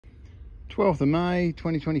12th of May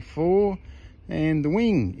 2024, and the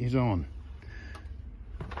wing is on.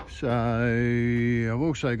 So I've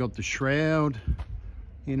also got the shroud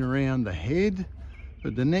in around the head,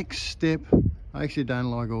 but the next step, I actually don't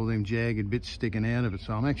like all them jagged bits sticking out of it,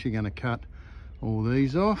 so I'm actually going to cut all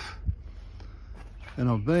these off. And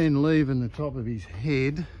I've been leaving the top of his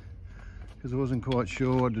head because I wasn't quite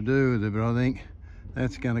sure what to do with it, but I think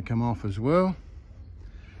that's going to come off as well.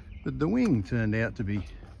 But the wing turned out to be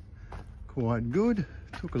quite good.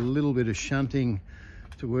 Took a little bit of shunting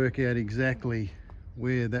to work out exactly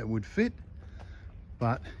where that would fit,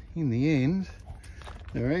 but in the end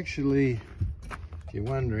they're actually, if you're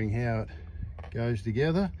wondering how it goes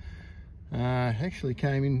together, actually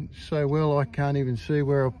came in so well I can't even see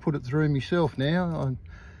where I've put it through myself now on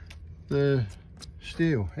the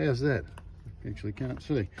steel. How's that? Actually can't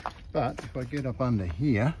see, but if I get up under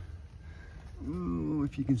here, ooh,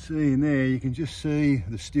 if you can see in there, you can just see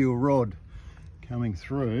the steel rod coming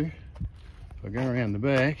through. If I go around the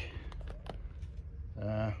back,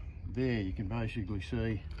 there you can basically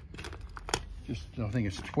see just, I think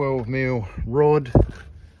it's 12mm rod,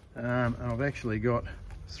 and I've actually got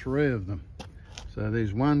 3 of them. So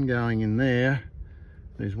there's one going in there,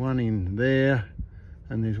 there's one in there,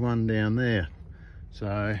 and there's one down there.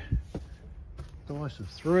 So dice of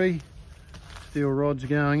 3 steel rods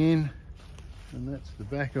going in, and that's the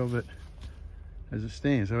back of it as it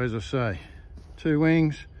stands. So as I say, 2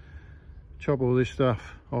 wings, chop all this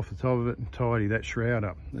stuff off the top of it and tidy that shroud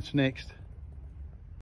up. That's next.